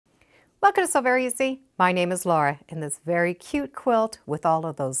Welcome to Sew Very Easy. My name is Laura, and this very cute quilt with all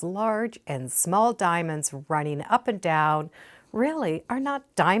of those large and small diamonds running up and down really are not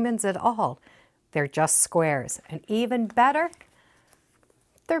diamonds at all. They're just squares, and even better,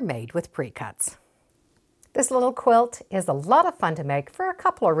 they're made with pre-cuts. This little quilt is a lot of fun to make for a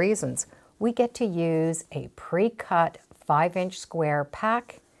couple of reasons. We get to use a pre-cut 5-inch square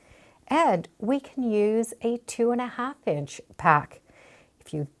pack, and we can use a 2.5-inch pack.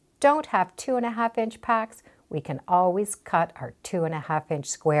 If you don't have 2.5-inch packs, we can always cut our 2.5-inch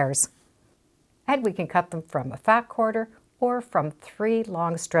squares. And we can cut them from a fat quarter or from 3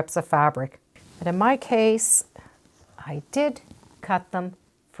 long strips of fabric. And in my case, I did cut them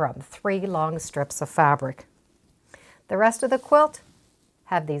from 3 long strips of fabric. The rest of the quilt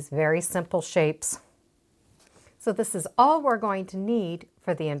have these very simple shapes. So this is all we're going to need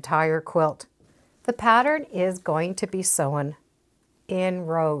for the entire quilt. The pattern is going to be sewn in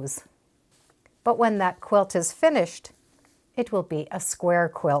rows. But when that quilt is finished, it will be a square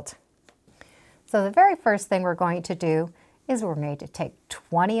quilt. So the very first thing we're going to do is we're going to take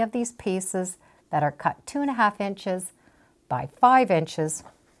 20 of these pieces that are cut 2.5 inches by 5 inches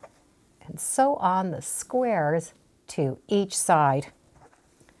and sew on the squares to each side.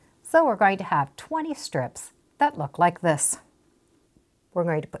 So we're going to have 20 strips that look like this. We're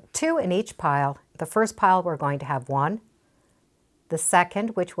going to put 2 in each pile. The first pile we're going to have 1. The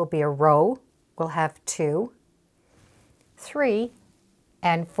second, which will be a row, will have 2, 3,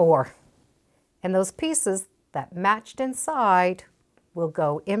 and 4. And those pieces that matched inside will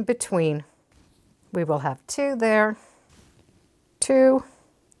go in between. We will have 2 there, 2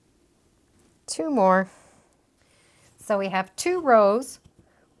 more. So we have 2 rows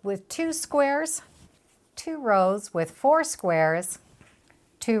with 2 squares, 2 rows with 4 squares,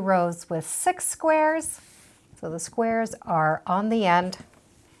 2 rows with 6 squares. So the squares are on the end,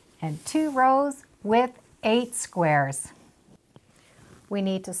 and 2 rows with 8 squares. We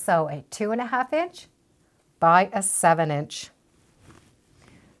need to sew a 2.5-inch by a 7-inch.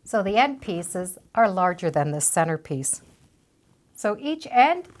 So the end pieces are larger than the center piece. So each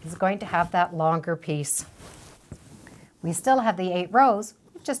end is going to have that longer piece. We still have the 8 rows,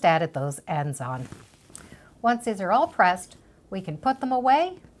 we've just added those ends on. Once these are all pressed, we can put them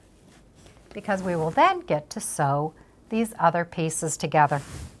away because we will then get to sew these other pieces together.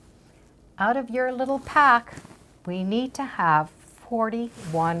 Out of your little pack, we need to have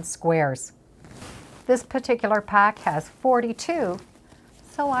 41 squares. This particular pack has 42,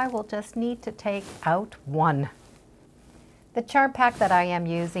 so I will just need to take out 1. The charm pack that I am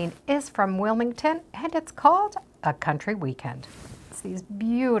using is from Wilmington, and it's called A Country Weekend. It's these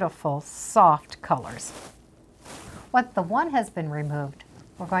beautiful, soft colors. Once the 1 has been removed,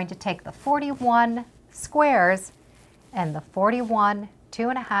 we're going to take the 41 squares and the 41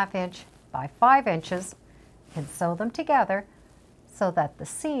 2.5-inch by 5 inches and sew them together so that the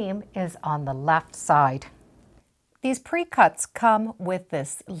seam is on the left side. These pre-cuts come with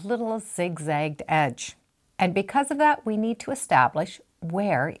this little zigzagged edge, and because of that we need to establish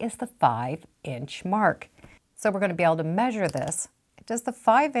where is the 5-inch mark. So we're going to be able to measure this. Does the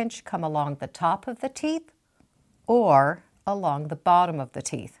 5-inch come along the top of the teeth or along the bottom of the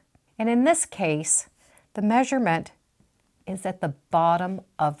teeth? And in this case, the measurement is at the bottom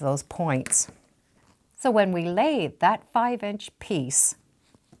of those points. So when we lay that 5-inch piece,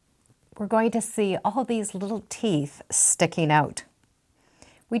 we're going to see all these little teeth sticking out.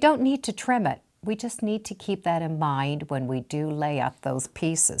 We don't need to trim it. We just need to keep that in mind when we do lay up those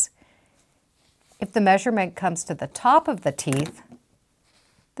pieces. If the measurement comes to the top of the teeth,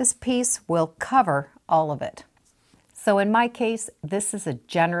 this piece will cover all of it. So in my case, this is a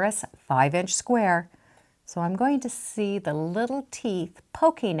generous 5-inch square, so I'm going to see the little teeth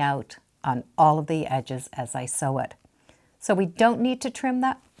poking out on all of the edges as I sew it. So we don't need to trim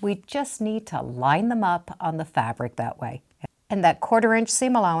that, we just need to line them up on the fabric that way. And that 1/4-inch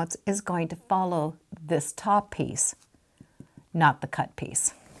seam allowance is going to follow this top piece, not the cut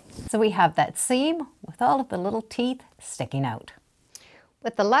piece. So we have that seam with all of the little teeth sticking out.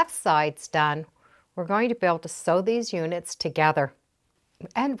 With the left sides done, we're going to be able to sew these units together.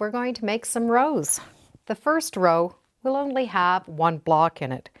 And we're going to make some rows. The first row will only have 1 block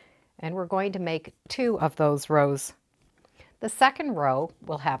in it, and we're going to make 2 of those rows. The second row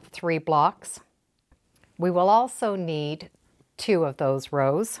will have 3 blocks. We will also need 2 of those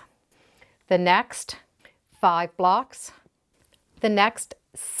rows. The next 5 blocks. The next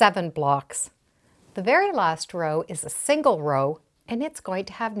 7 blocks. The very last row is a single row, and it's going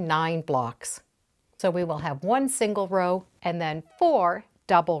to have 9 blocks. So we will have 1 single row and then 4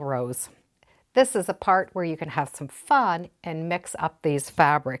 double rows. This is a part where you can have some fun and mix up these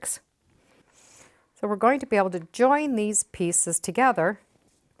fabrics. So we're going to be able to join these pieces together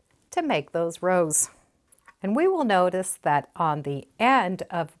to make those rows. And we will notice that on the end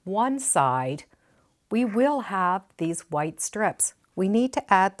of one side, we will have these white strips. We need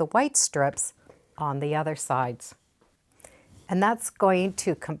to add the white strips on the other sides. And that's going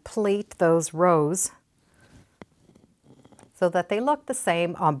to complete those rows so that they look the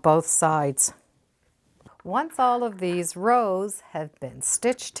same on both sides. Once all of these rows have been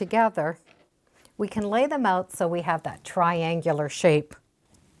stitched together, we can lay them out so we have that triangular shape.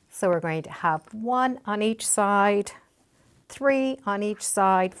 So we're going to have 1 on each side, 3 on each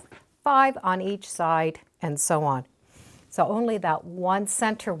side, 5 on each side, and so on. So only that one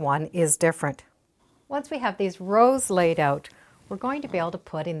center one is different. Once we have these rows laid out, we're going to be able to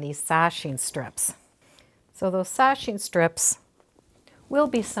put in these sashing strips. So those sashing strips will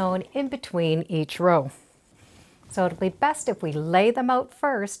be sewn in between each row. So it'll be best if we lay them out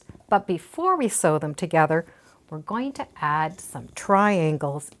first, but before we sew them together, we're going to add some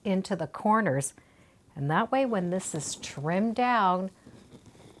triangles into the corners. And that way when this is trimmed down,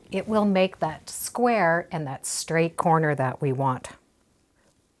 it will make that square and that straight corner that we want.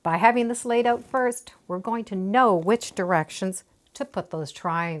 By having this laid out first, we're going to know which directions to put those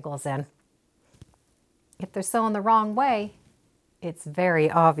triangles in. If they're sewn the wrong way, it's very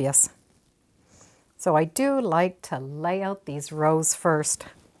obvious. So I do like to lay out these rows first.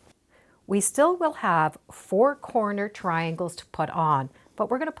 We still will have 4 corner triangles to put on, but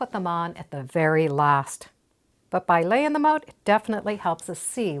we're going to put them on at the very last. But by laying them out, it definitely helps us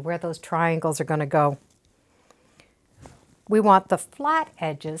see where those triangles are going to go. We want the flat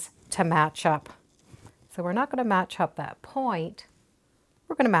edges to match up. So we're not going to match up that point.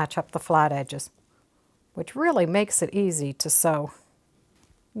 We're going to match up the flat edges, which really makes it easy to sew.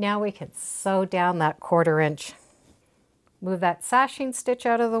 Now we can sew down that 1/4 inch. Move that sashing stitch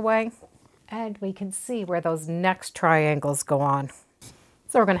out of the way, and we can see where those next triangles go on.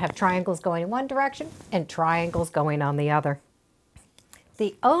 So we're going to have triangles going in one direction and triangles going on the other.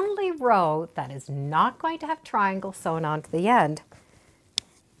 The only row that is not going to have triangles sewn onto the end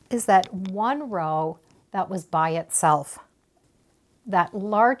is that one row that was by itself. That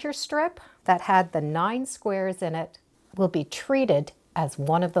larger strip that had the 9 squares in it will be treated as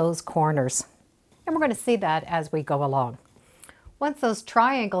one of those corners. And we're going to see that as we go along. Once those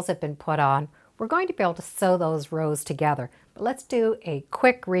triangles have been put on, we're going to be able to sew those rows together. But let's do a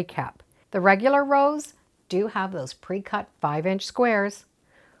quick recap. The regular rows do have those pre-cut 5-inch squares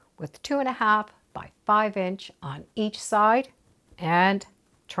with 2.5 by 5 inch on each side and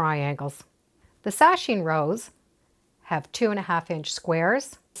triangles. The sashing rows have 2.5-inch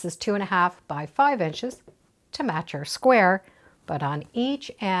squares. This is 2.5 by 5 inches to match our square, but on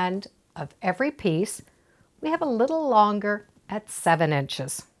each end of every piece, we have a little longer at 7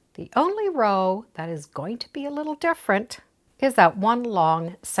 inches. The only row that is going to be a little different is that one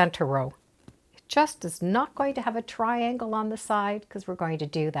long center row. It just is not going to have a triangle on the side because we're going to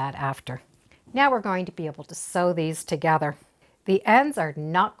do that after. Now we're going to be able to sew these together. The ends are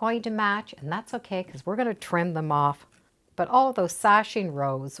not going to match, and that's okay because we're going to trim them off. But all of those sashing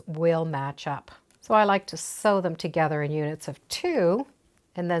rows will match up. So I like to sew them together in units of 2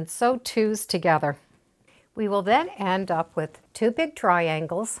 and then sew 2s together. We will then end up with 2 big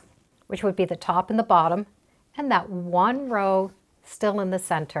triangles, which would be the top and the bottom, and that one row still in the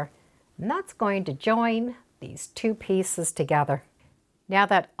center. And that's going to join these 2 pieces together. Now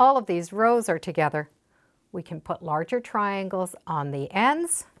that all of these rows are together, we can put larger triangles on the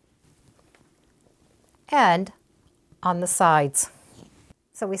ends and on the sides.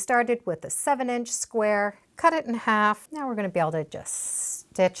 So we started with a 7-inch square, cut it in half. Now we're going to be able to just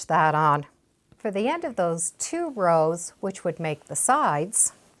stitch that on. For the end of those 2 rows, which would make the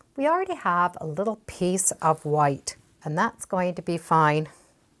sides, we already have a little piece of white, and that's going to be fine.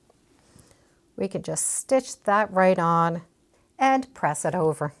 We can just stitch that right on and press it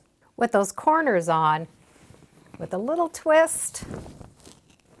over. With those corners on, with a little twist,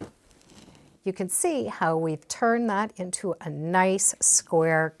 you can see how we've turned that into a nice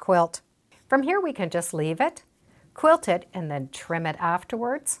square quilt. From here we can just leave it, quilt it, and then trim it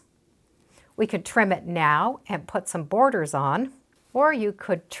afterwards. We could trim it now and put some borders on, or you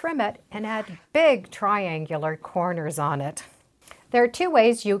could trim it and add big triangular corners on it. There are 2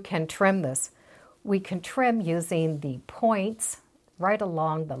 ways you can trim this. We can trim using the points right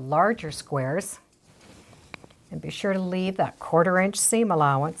along the larger squares, and be sure to leave that 1/4 inch seam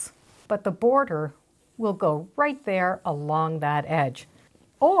allowance, but the border will go right there along that edge.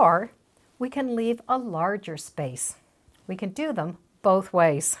 Or we can leave a larger space. We can do them both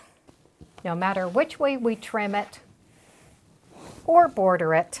ways. No matter which way we trim it or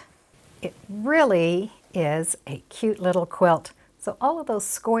border it, It really is a cute little quilt. So all of those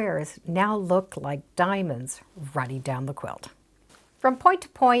squares now look like diamonds running down the quilt. From point to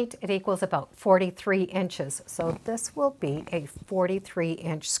point, it equals about 43 inches. So this will be a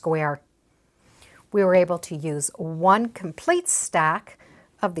 43-inch square. We were able to use one complete stack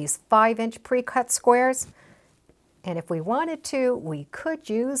of these 5-inch pre-cut squares. And if we wanted to, we could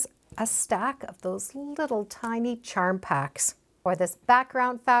use a stack of those little tiny charm packs. For this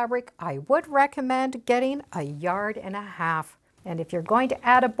background fabric, I would recommend getting 1.5 yards. And if you're going to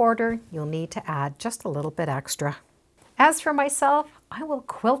add a border, you'll need to add just a little bit extra. As for myself, I will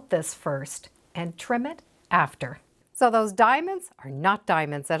quilt this first and trim it after. So those diamonds are not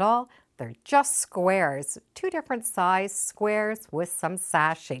diamonds at all. They're just squares, 2 different size squares with some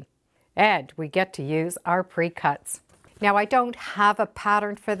sashing. And we get to use our pre-cuts. Now I don't have a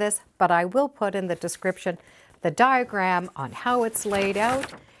pattern for this, but I will put in the description the diagram on how it's laid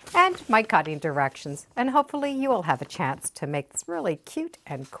out and my cutting directions. And hopefully you will have a chance to make this really cute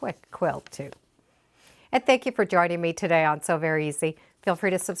and quick quilt too. And thank you for joining me today on Sew Very Easy. Feel free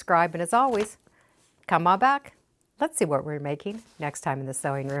to subscribe, and as always, come on back. Let's see what we're making next time in the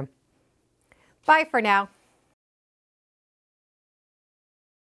sewing room. Bye for now.